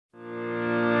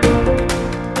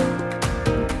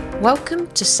Welcome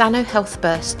to Sano Health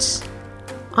Bursts.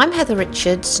 I'm Heather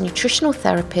Richards, nutritional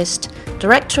therapist,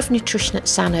 Director of Nutrition at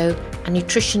Sano and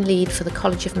Nutrition Lead for the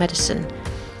College of Medicine.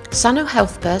 Sano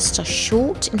Health Bursts are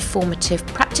short, informative,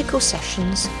 practical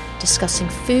sessions discussing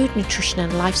food, nutrition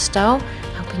and lifestyle,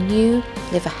 helping you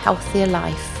live a healthier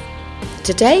life.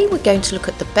 Today we're going to look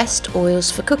at the best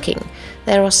oils for cooking.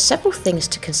 There are several things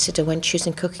to consider when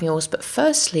choosing cooking oils, but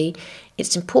firstly,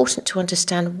 it's important to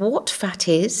understand what fat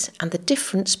is and the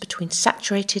difference between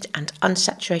saturated and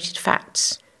unsaturated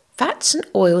fats. Fats and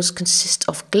oils consist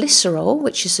of glycerol,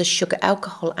 which is a sugar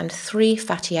alcohol, and 3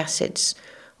 fatty acids.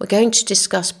 We're going to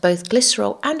discuss both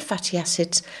glycerol and fatty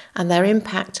acids and their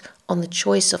impact on the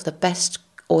choice of the best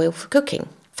oil for cooking.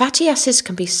 Fatty acids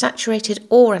can be saturated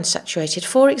or unsaturated.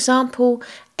 For example,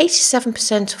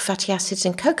 87% of fatty acids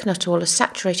in coconut oil are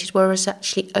saturated, whereas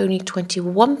actually only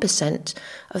 21%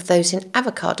 of those in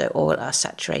avocado oil are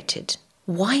saturated.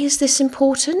 Why is this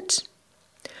important?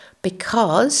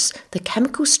 Because the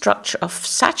chemical structure of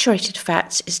saturated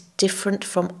fats is different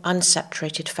from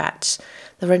unsaturated fats.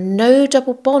 There are no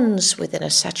double bonds within a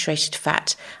saturated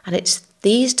fat, and it's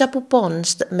these double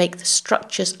bonds that make the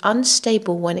structures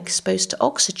unstable when exposed to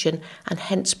oxygen and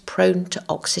hence prone to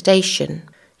oxidation.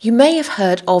 You may have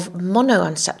heard of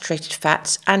monounsaturated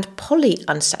fats and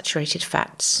polyunsaturated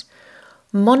fats.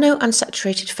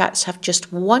 Monounsaturated fats have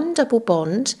just one double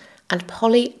bond, and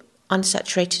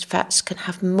polyunsaturated fats can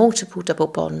have multiple double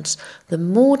bonds. The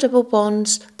more double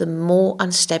bonds, the more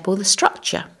unstable the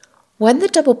structure. When the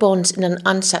double bonds in an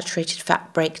unsaturated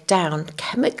fat break down,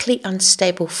 chemically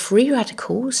unstable free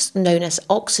radicals, known as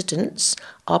oxidants,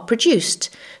 are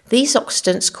produced. These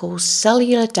oxidants cause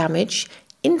cellular damage,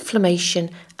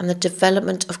 inflammation, and the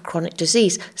development of chronic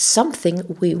disease,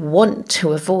 something we want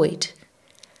to avoid.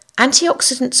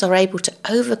 Antioxidants are able to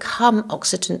overcome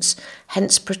oxidants,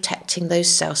 hence protecting those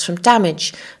cells from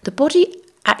damage. The body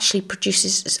actually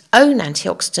produces its own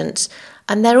antioxidants,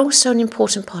 and they're also an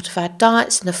important part of our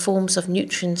diets in the forms of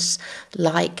nutrients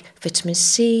like vitamin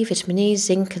C, vitamin E,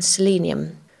 zinc and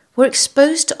selenium. We're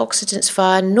exposed to oxidants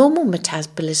via normal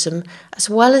metabolism as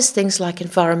well as things like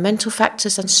environmental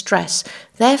factors and stress.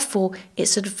 Therefore,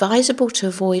 it's advisable to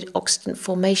avoid oxidant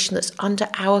formation that's under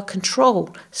our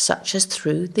control, such as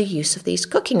through the use of these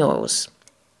cooking oils.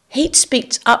 Heat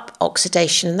speeds up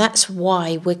oxidation, and that's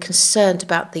why we're concerned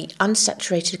about the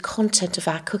unsaturated content of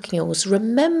our cooking oils.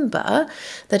 Remember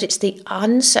that it's the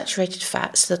unsaturated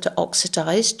fats that are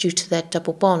oxidized due to their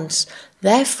double bonds.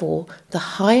 Therefore, the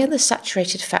higher the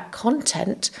saturated fat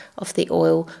content of the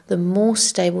oil, the more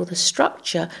stable the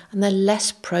structure and the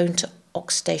less prone to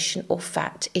oxidation or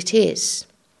fat it is.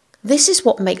 This is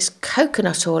what makes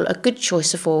coconut oil a good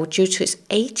choice of oil due to its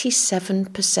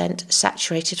 87%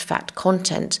 saturated fat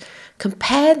content.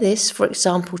 Compare this, for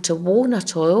example, to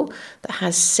walnut oil that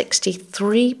has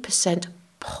 63%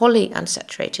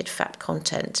 polyunsaturated fat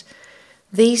content.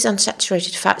 These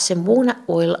unsaturated fats in walnut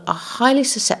oil are highly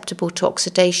susceptible to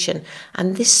oxidation,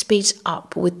 and this speeds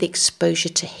up with the exposure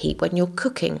to heat when you're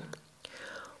cooking.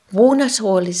 Walnut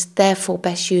oil is therefore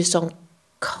best used on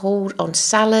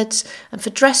salads and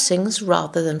for dressings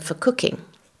rather than for cooking.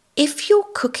 If your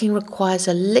cooking requires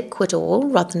a liquid oil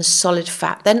rather than solid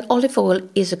fat, then olive oil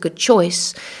is a good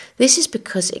choice. This is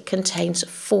because it contains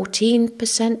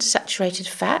 14% saturated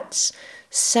fats,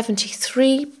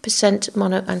 73%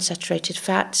 monounsaturated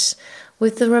fats,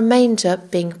 with the remainder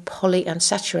being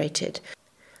polyunsaturated.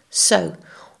 So,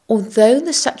 although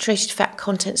the saturated fat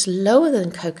content is lower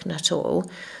than coconut oil,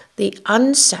 the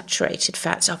unsaturated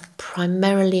fats are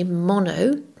primarily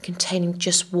mono, containing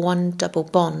just one double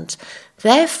bond.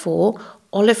 Therefore,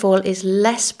 olive oil is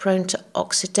less prone to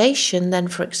oxidation than,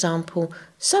 for example,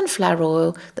 sunflower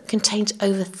oil that contains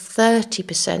over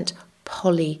 30%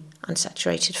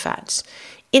 polyunsaturated fats.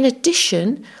 In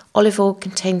addition, olive oil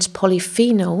contains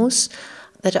polyphenols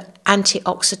that are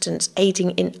antioxidants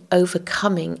aiding in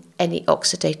overcoming any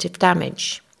oxidative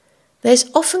damage.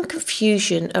 There's often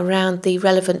confusion around the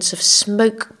relevance of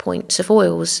smoke points of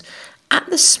oils. At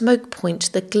the smoke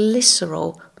point, the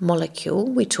glycerol molecule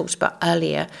we talked about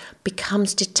earlier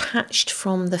becomes detached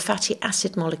from the fatty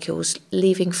acid molecules,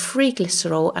 leaving free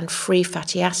glycerol and free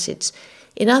fatty acids.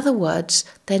 In other words,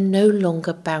 they're no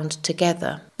longer bound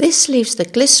together. This leaves the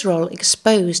glycerol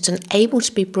exposed and able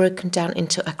to be broken down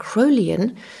into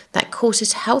acrolein that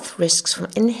causes health risks from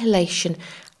inhalation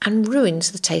and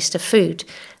ruins the taste of food.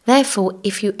 Therefore,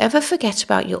 if you ever forget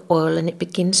about your oil and it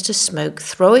begins to smoke,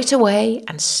 throw it away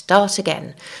and start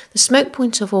again. The smoke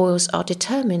point of oils are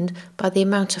determined by the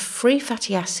amount of free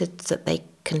fatty acids that they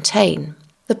contain.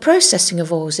 The processing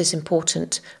of oils is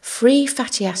important. Free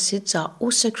fatty acids are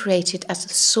also created as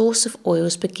the source of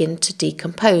oils begin to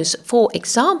decompose. For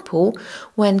example,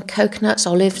 when coconuts,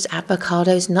 olives,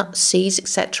 avocados, nuts, seeds,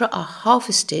 etc. are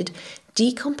harvested,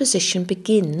 decomposition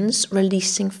begins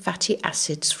releasing fatty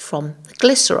acids from the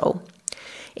glycerol.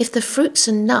 If the fruits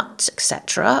and nuts,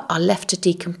 etc., are left to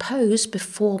decompose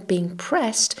before being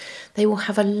pressed, they will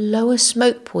have a lower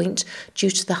smoke point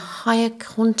due to the higher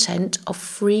content of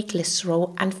free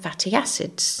glycerol and fatty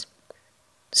acids.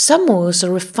 Some oils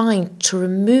are refined to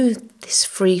remove this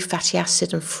free fatty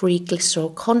acid and free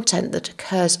glycerol content that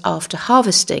occurs after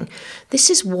harvesting. This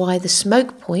is why the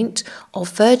smoke point of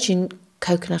virgin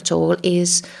coconut oil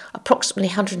is approximately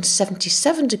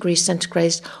 177 degrees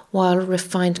centigrade, while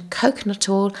refined coconut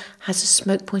oil has a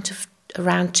smoke point of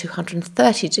around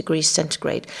 230 degrees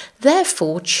centigrade.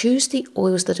 Therefore, choose the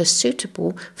oils that are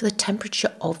suitable for the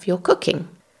temperature of your cooking.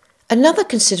 Another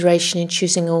consideration in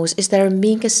choosing oils is their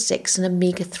omega-6 and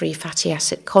omega-3 fatty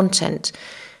acid content.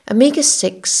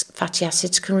 Omega-6 fatty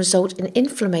acids can result in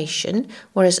inflammation,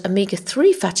 whereas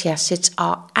omega-3 fatty acids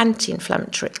are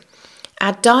anti-inflammatory.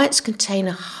 Our diets contain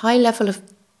a high level of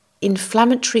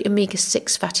inflammatory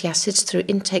omega-6 fatty acids through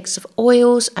intakes of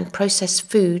oils and processed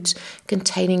foods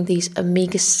containing these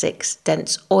omega-6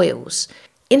 dense oils.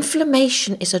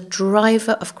 Inflammation is a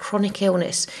driver of chronic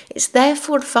illness. It's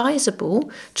therefore advisable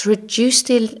to reduce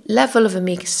the level of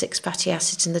omega-6 fatty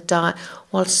acids in the diet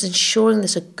whilst ensuring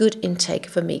there's a good intake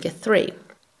of omega-3.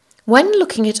 When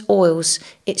looking at oils,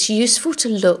 it's useful to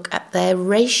look at their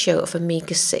ratio of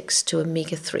omega-6 to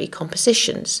omega-3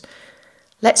 compositions.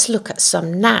 Let's look at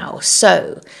some now.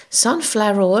 So,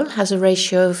 sunflower oil has a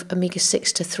ratio of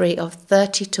omega-6 to 3 of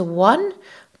 30 to 1,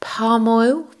 palm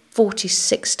oil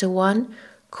 46 to 1,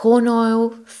 corn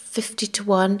oil 50 to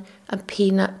 1, and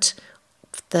peanut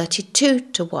 32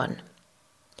 to 1.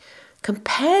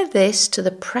 Compare this to the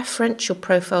preferential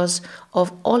profiles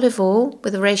of olive oil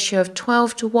with a ratio of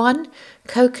 12 to 1,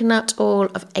 coconut oil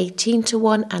of 18 to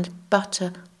 1, and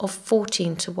butter of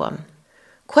 14 to 1.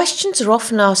 Questions are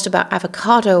often asked about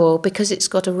avocado oil because it's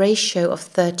got a ratio of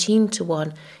 13 to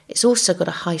 1. It's also got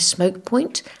a high smoke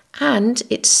point and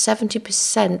it's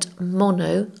 70%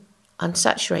 mono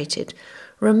unsaturated.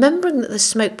 Remembering that the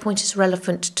smoke point is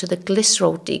relevant to the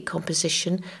glycerol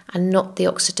decomposition and not the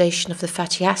oxidation of the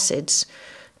fatty acids,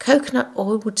 coconut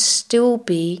oil would still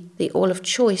be the oil of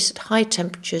choice at high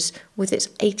temperatures with its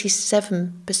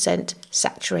 87%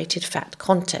 saturated fat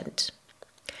content.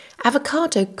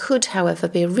 Avocado could, however,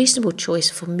 be a reasonable choice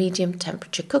for medium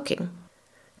temperature cooking.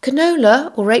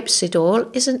 Canola or rapeseed oil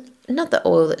is another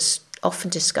oil that's often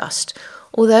discussed.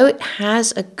 Although it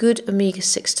has a good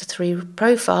omega-6 to 3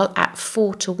 profile at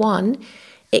 4 to 1,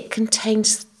 it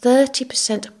contains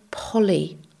 30%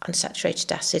 polyunsaturated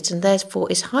acids and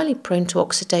therefore is highly prone to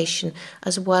oxidation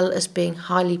as well as being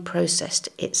highly processed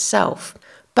itself.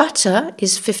 Butter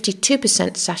is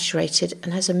 52% saturated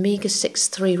and has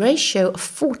omega-6-3 ratio of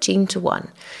 14 to 1.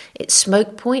 Its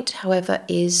smoke point, however,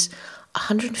 is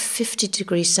 150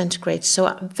 degrees centigrade, so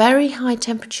at very high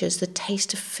temperatures the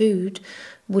taste of food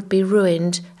would be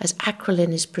ruined as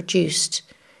acrolein is produced.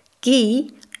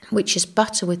 Ghee, which is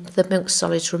butter with the milk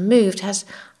solids removed, has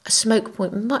a smoke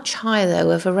point much higher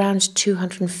though of around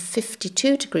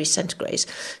 252 degrees centigrade,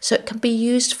 so it can be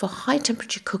used for high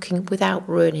temperature cooking without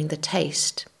ruining the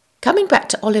taste. Coming back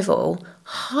to olive oil,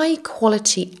 high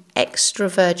quality extra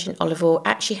virgin olive oil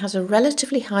actually has a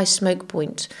relatively high smoke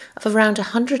point of around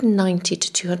 190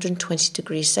 to 220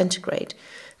 degrees centigrade.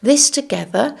 This,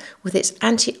 together with its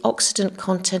antioxidant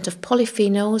content of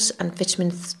polyphenols and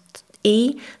vitamin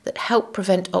E that help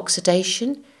prevent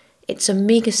oxidation, its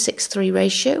omega-6-3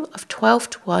 ratio of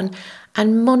 12 to 1,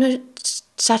 and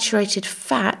monosaturated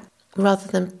fat rather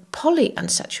than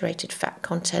polyunsaturated fat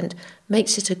content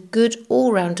makes it a good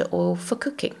all-rounder oil for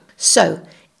cooking. So,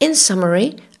 in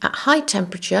summary, at high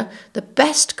temperature, the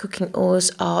best cooking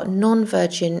oils are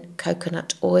non-virgin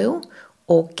coconut oil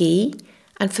or ghee,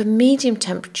 and for medium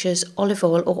temperatures, olive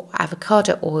oil or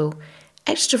avocado oil.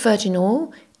 Extra virgin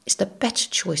oil is the better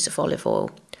choice of olive oil.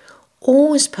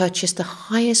 Always purchase the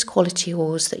highest quality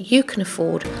oils that you can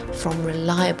afford from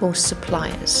reliable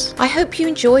suppliers. I hope you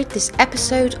enjoyed this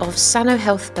episode of Sano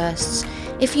Health Bursts.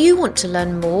 If you want to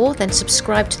learn more, then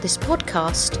subscribe to this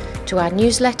podcast, to our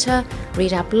newsletter,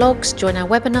 read our blogs, join our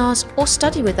webinars, or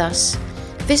study with us.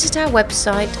 Visit our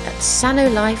website at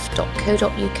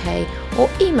sanolife.co.uk or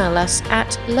email us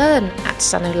at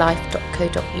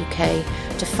learn@sanolife.co.uk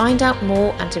to find out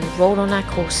more and enrol on our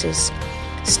courses.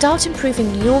 Start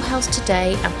improving your health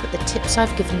today and put the tips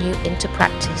I've given you into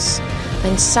practice.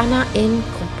 Then sana in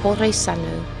corpore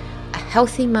sano, a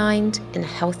healthy mind in a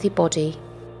healthy body.